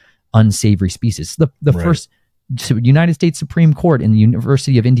eradicate unsavory species. The first United States Supreme Court in the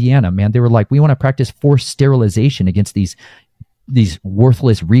University of Indiana, man, they were like, we want to practice forced sterilization against these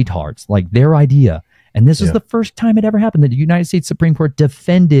worthless retards, like their idea. And this was the first time it ever happened that the United States Supreme Court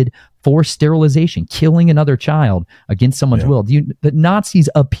defended forced sterilization, killing another child against someone's will. The Nazis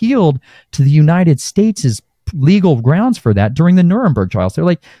appealed to the United States' legal grounds for that during the Nuremberg trials. They're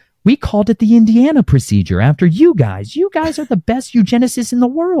like, we called it the Indiana procedure after you guys. You guys are the best eugenicists in the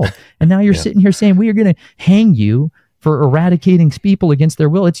world. And now you're sitting here saying we are going to hang you for eradicating people against their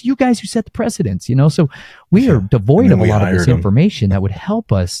will. It's you guys who set the precedents, you know? So we are devoid of a lot of this information that would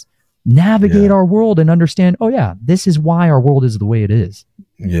help us navigate our world and understand, this is why our world is the way it is.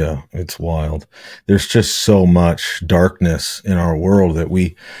 Yeah, it's wild. There's just so much darkness in our world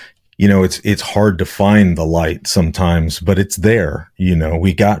that it's hard to find the light sometimes, but it's there.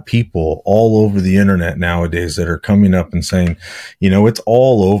 We got people all over the internet nowadays that are coming up and saying, it's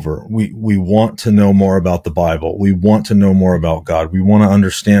all over. We want to know more about the Bible. We want to know more about God. We want to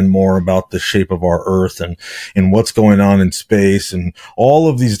understand more about the shape of our earth and what's going on in space and all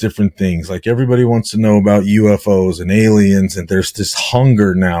of these different things. Like everybody wants to know about UFOs and aliens. And there's this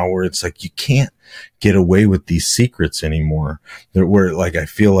hunger now where it's like, you can't get away with these secrets anymore. Where like, I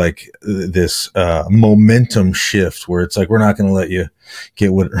feel like this, momentum shift where it's like, we're not going to let you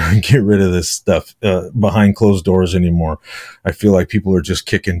get rid of this stuff, behind closed doors anymore. I feel like people are just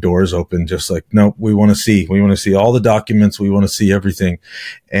kicking doors open, just like, nope, we want to see all the documents. We want to see everything.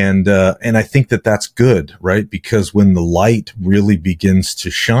 And I think that that's good, right? Because when the light really begins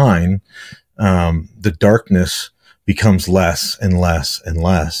to shine, the darkness becomes less and less and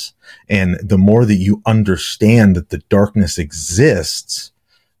less. And the more that you understand that the darkness exists,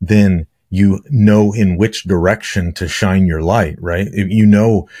 then you know in which direction to shine your light, right? You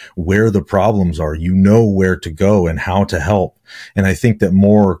know where the problems are, you know where to go and how to help. And I think that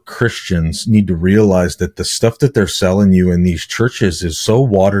more Christians need to realize that the stuff that they're selling you in these churches is so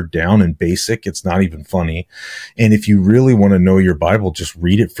watered down and basic, it's not even funny. And if you really want to know your Bible, just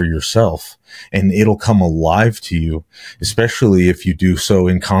read it for yourself and it'll come alive to you, especially if you do so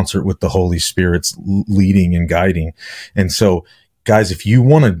in concert with the Holy Spirit's leading and guiding. And so, guys, if you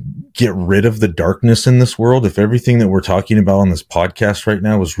want to get rid of the darkness in this world, if everything that we're talking about on this podcast right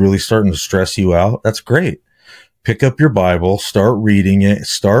now is really starting to stress you out, that's great. Pick up your Bible, start reading it,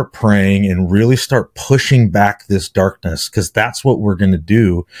 start praying, and really start pushing back this darkness, because that's what we're going to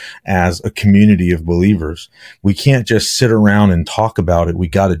do as a community of believers. We can't just sit around and talk about it. We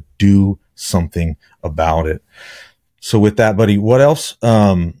got to do something about it. So with that, buddy, what else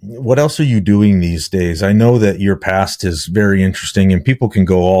are you doing these days? I know that your past is very interesting and people can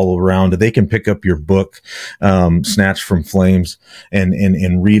go all around. They can pick up your book, Snatched from Flames,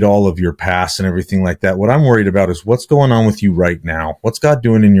 and read all of your past and everything like that. What I'm worried about is what's going on with you right now. What's God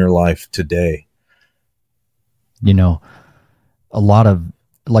doing in your life today? You know, a lot of,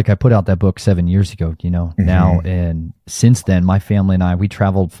 like, I put out that book 7 years ago, now, and since then, my family and I, we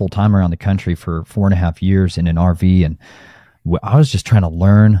traveled full time around the country for 4.5 years in an RV. And I was just trying to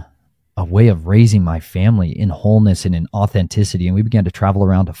learn a way of raising my family in wholeness and in authenticity. And we began to travel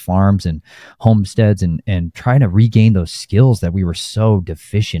around to farms and homesteads and trying to regain those skills that we were so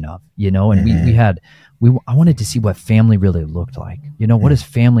deficient of, and I wanted to see what family really looked like. What does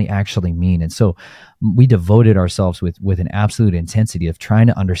family actually mean? And so we devoted ourselves with an absolute intensity of trying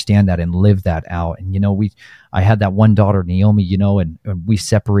to understand that and live that out. And, I had that one daughter, Naomi, and we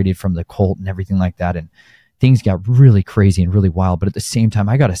separated from the cult and everything like that. And things got really crazy and really wild. But at the same time,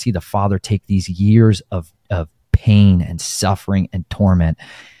 I got to see the Father take these years of pain and suffering and torment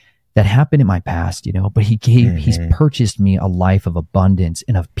that happened in my past, but he's purchased me a life of abundance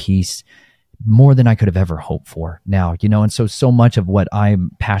and of peace, more than I could have ever hoped for now, and so much of what I'm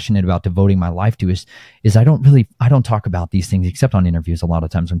passionate about devoting my life to is I don't talk about these things except on interviews a lot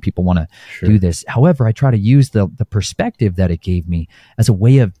of times when people want to do this. However, I try to use the perspective that it gave me as a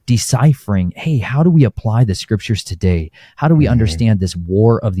way of deciphering, hey, how do we apply the scriptures today? How do we understand this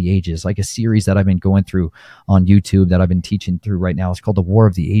war of the ages? Like a series that I've been going through on YouTube that I've been teaching through right now. It's called The War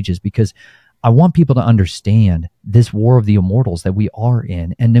of the Ages, because I want people to understand this war of the immortals that we are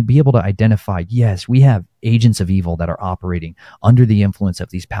in, and to be able to identify, yes, we have agents of evil that are operating under the influence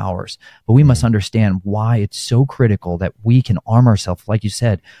of these powers, but we must understand why it's so critical that we can arm ourselves, like you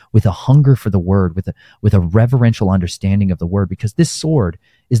said, with a hunger for the word, with a reverential understanding of the word, because this sword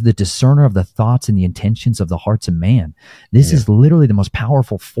is the discerner of the thoughts and the intentions of the hearts of man. This is literally the most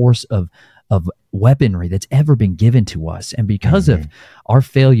powerful force of weaponry that's ever been given to us. And because of our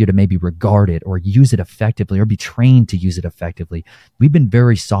failure to maybe regard it or use it effectively or be trained to use it effectively, we've been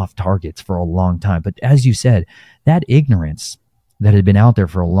very soft targets for a long time. But as you said, that ignorance that had been out there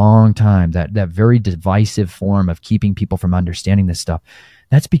for a long time, that very divisive form of keeping people from understanding this stuff,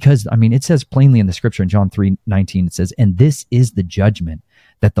 that's because, it says plainly in the scripture in John 3:19, it says, "And this is the judgment,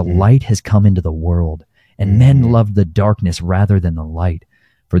 that the light has come into the world, and men loved the darkness rather than the light,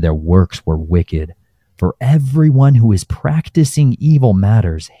 for their works were wicked. For everyone who is practicing evil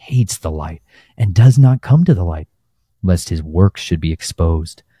matters hates the light and does not come to the light, lest his works should be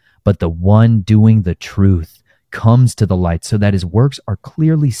exposed. But the one doing the truth comes to the light, so that his works are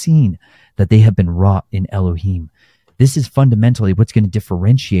clearly seen, that they have been wrought in Elohim." This is fundamentally what's going to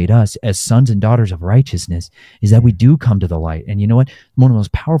differentiate us as sons and daughters of righteousness, is that we do come to the light. And you know what? One of the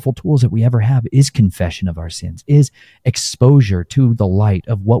most powerful tools that we ever have is confession of our sins, is exposure to the light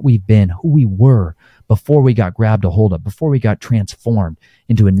of what we've been, who we were before we got grabbed a hold of, before we got transformed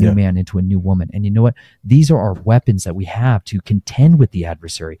into a new man, into a new woman. And you know what? These are our weapons that we have to contend with the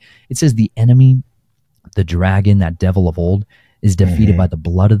adversary. It says the enemy, the dragon, that devil of old, is defeated by the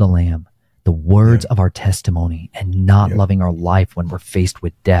blood of the Lamb, the words of our testimony, and not loving our life when we're faced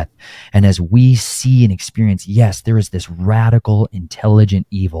with death. And as we see and experience, yes, there is this radical, intelligent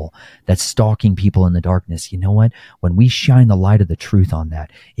evil that's stalking people in the darkness. You know what? When we shine the light of the truth on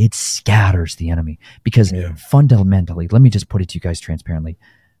that, it scatters the enemy. Because fundamentally, let me just put it to you guys transparently,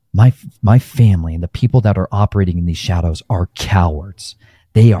 my family and the people that are operating in these shadows are cowards.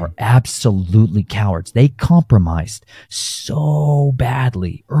 They are absolutely cowards. They compromised so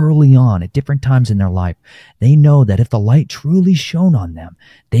badly early on at different times in their life. They know that if the light truly shone on them,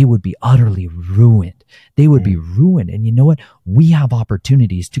 they would be utterly ruined. They would be ruined. And you know what? We have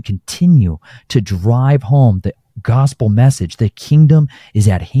opportunities to continue to drive home the gospel message. The kingdom is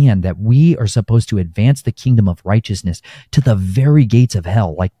at hand, that we are supposed to advance the kingdom of righteousness to the very gates of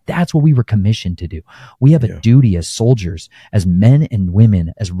hell. Like, that's what we were commissioned to do. We have a duty as soldiers, as men and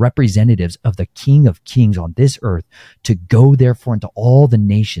women, as representatives of the King of Kings on this earth, to go therefore into all the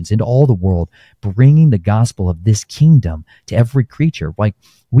nations, into all the world, bringing the gospel of this kingdom to every creature. Like,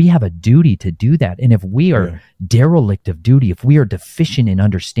 we have a duty to do that. And if we are derelict of duty, if we are deficient in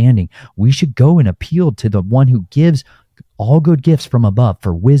understanding, we should go and appeal to the one who gives all good gifts from above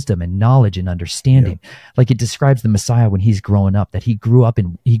for wisdom and knowledge and understanding. Like it describes the Messiah when he's growing up, that he grew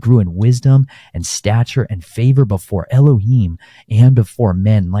in wisdom and stature and favor before Elohim and before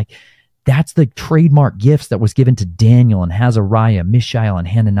men. Like, that's the trademark gifts that was given to Daniel and Hazariah, Mishael and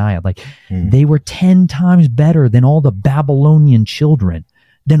Hananiah. Like they were 10 times better than all the Babylonian children,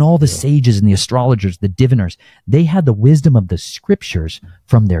 than all the sages and the astrologers, the diviners. They had the wisdom of the scriptures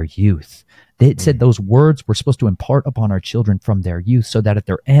from their youth. They said those words we're supposed to impart upon our children from their youth, so that at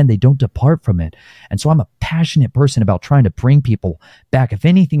their end, they don't depart from it. And so I'm a passionate person about trying to bring people back. If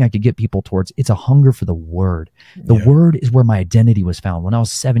anything I could get people towards, it's a hunger for the word. The word is where my identity was found. When I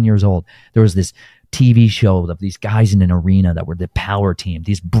was 7 years old, there was this TV show of these guys in an arena that were the power team,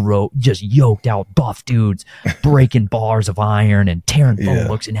 these just yoked out buff dudes breaking bars of iron and tearing phone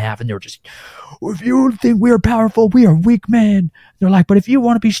books in half. And they were just, if you think we are powerful, we are weak men. They're like, but if you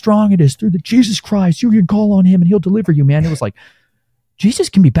want to be strong, it is through the Jesus Christ. You can call on him and he'll deliver you, man. It was like, Jesus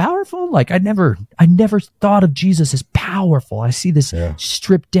can be powerful. Like I never thought of Jesus as powerful. I see this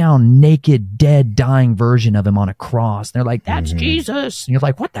stripped down, naked, dead, dying version of him on a cross. And they're like, that's Jesus. And you're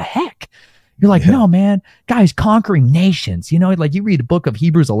like, what the heck? You're like, no, man, guys conquering nations. You know, like you read the book of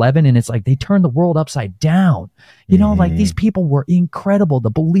Hebrews 11 and it's like they turned the world upside down. You know, like these people were incredible.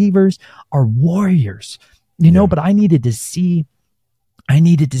 The believers are warriors, you know, but I needed to see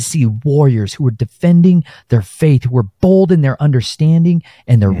warriors who were defending their faith, who were bold in their understanding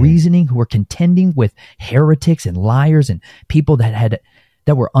and their reasoning, who were contending with heretics and liars and people that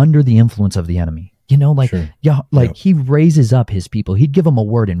were under the influence of the enemy. You know, like, he raises up his people. He'd give them a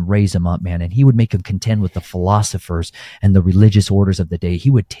word and raise them up, man. And he would make them contend with the philosophers and the religious orders of the day. He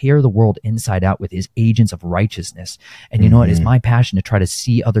would tear the world inside out with his agents of righteousness. And you know what? It's my passion to try to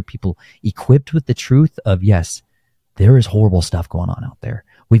see other people equipped with the truth of, yes, there is horrible stuff going on out there.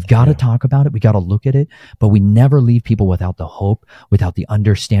 We've got to talk about it. We got to look at it, but we never leave people without the hope, without the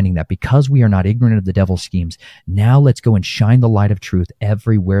understanding that because we are not ignorant of the devil's schemes, now let's go and shine the light of truth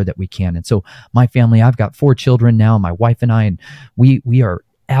everywhere that we can. And so my family, I've got 4 children now, my wife and I, and we are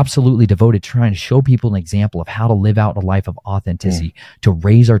absolutely devoted to trying to show people an example of how to live out a life of authenticity, to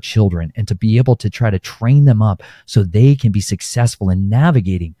raise our children and to be able to try to train them up so they can be successful in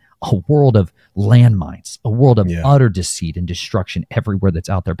navigating a world of landmines, a world of utter deceit and destruction everywhere that's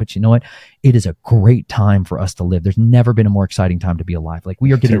out there. But you know what? It is a great time for us to live. There's never been a more exciting time to be alive. Like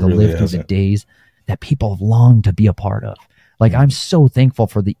we are getting to live through the days that people have longed to be a part of. Like I'm so thankful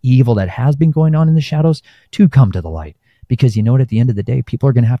for the evil that has been going on in the shadows to come to the light. Because you know what? At the end of the day, people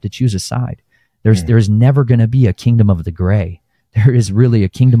are going to have to choose a side. There's never going to be a kingdom of the gray. There is really a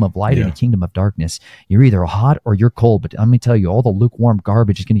kingdom of light and a kingdom of darkness. You're either hot or you're cold. But let me tell you, all the lukewarm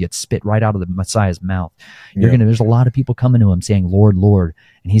garbage is going to get spit right out of the Messiah's mouth. There's a lot of people coming to him saying, Lord, Lord.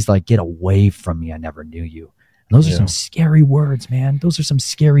 And he's like, get away from me. I never knew you. And those are some scary words, man. Those are some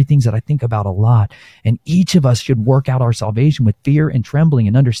scary things that I think about a lot. And each of us should work out our salvation with fear and trembling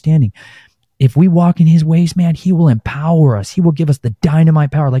and understanding. If we walk in his ways, man, he will empower us. He will give us the dynamite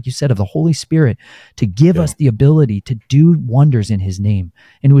power, like you said, of the Holy Spirit to give us the ability to do wonders in his name.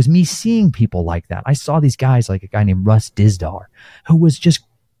 And it was me seeing people like that. I saw these guys, like a guy named Russ Dizdar, who was just,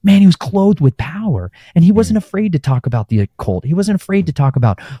 man, he was clothed with power. And he wasn't afraid to talk about the occult. He wasn't afraid to talk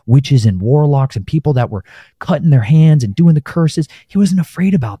about witches and warlocks and people that were cutting their hands and doing the curses. He wasn't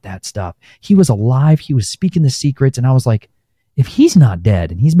afraid about that stuff. He was alive. He was speaking the secrets. And I was like, if he's not dead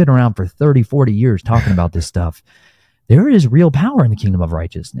and he's been around for 30, 40 years talking about this stuff, there is real power in the kingdom of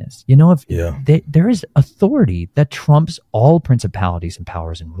righteousness. You know, there is authority that trumps all principalities and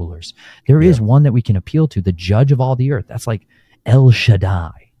powers and rulers. There is one that we can appeal to, the judge of all the earth. That's like El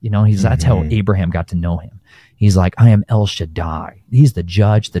Shaddai. You know, that's how Abraham got to know him. He's like, I am El Shaddai. He's the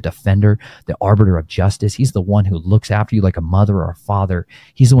judge, the defender, the arbiter of justice. He's the one who looks after you like a mother or a father.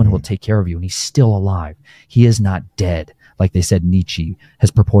 He's the one who will take care of you, and he's still alive. He is not dead. Like they said, Nietzsche has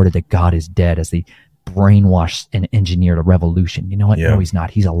purported that God is dead as they brainwashed and engineered a revolution. You know what? No, he's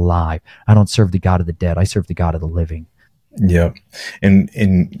not. He's alive. I don't serve the God of the dead. I serve the God of the living. Yeah. And,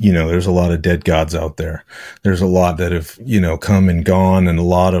 you know, there's a lot of dead gods out there. There's a lot that have, you know, come and gone, and a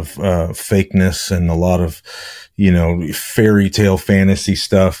lot of, fakeness, and a lot of, you know, fairy tale fantasy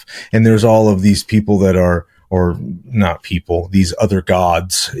stuff. And there's all of these people that are, or not people, these other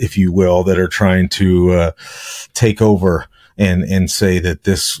gods, if you will, that are trying to, take over and say that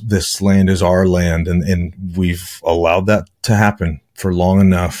this land is our land. And we've allowed that to happen for long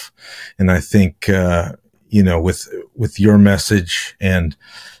enough. And I think, you know, with your message and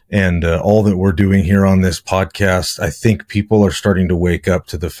all that we're doing here on this podcast, I think people are starting to wake up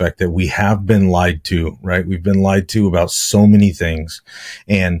to the fact that we have been lied to, right? We've been lied to about so many things,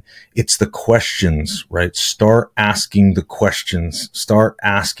 and it's the questions, right? Start asking the questions, start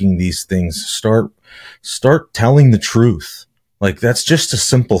asking these things, start telling the truth. Like, that's just a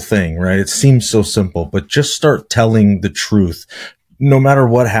simple thing, right? It seems so simple, but just start telling the truth. No matter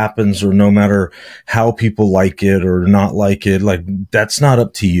what happens, or no matter how people like it or not like it, like, that's not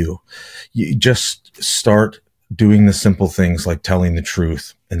up to you. You just start doing the simple things like telling the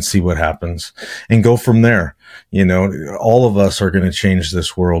truth and see what happens and go from there. You know, all of us are going to change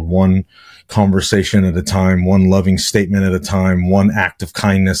this world one conversation at a time, one loving statement at a time, one act of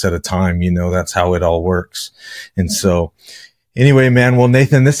kindness at a time. You know, that's how it all works. And so, anyway, man, well,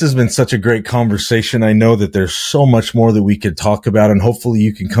 Nathan, this has been such a great conversation. I know that there's so much more that we could talk about, and hopefully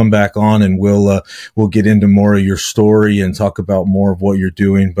you can come back on and we'll get into more of your story and talk about more of what you're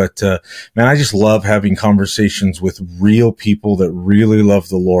doing. But, man, I just love having conversations with real people that really love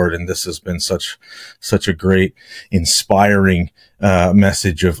the Lord. And this has been such a great, inspiring,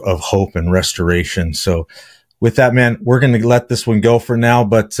 message of hope and restoration. So, with that, man, we're going to let this one go for now,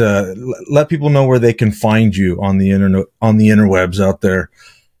 but let people know where they can find you on the internet, on the interwebs out there.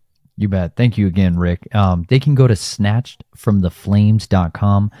 You bet. Thank you again, Rick. They can go to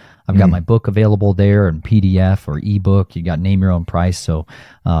snatchedfromtheflames.com. I've got my book available there in PDF or ebook. You got name your own price. So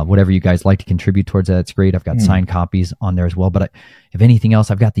whatever you guys like to contribute towards that, it's great. I've got signed copies on there as well. But if anything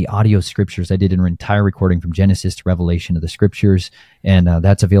else, I've got the audio scriptures. I did an entire recording from Genesis to Revelation of the scriptures, and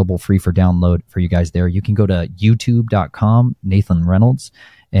that's available free for download for you guys there. You can go to youtube.com, Nathan Reynolds.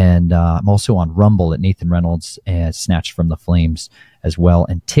 And I'm also on Rumble at Nathan Reynolds and Snatched from the Flames as well.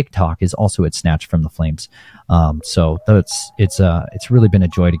 And TikTok is also at Snatched from the Flames. So it's really been a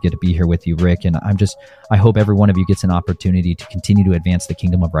joy to get to be here with you, Rick. And I hope every one of you gets an opportunity to continue to advance the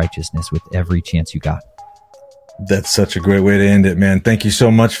kingdom of righteousness with every chance you got. That's such a great way to end it, man. Thank you so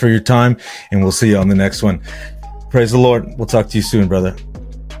much for your time, and we'll see you on the next one. Praise the Lord. We'll talk to you soon, brother.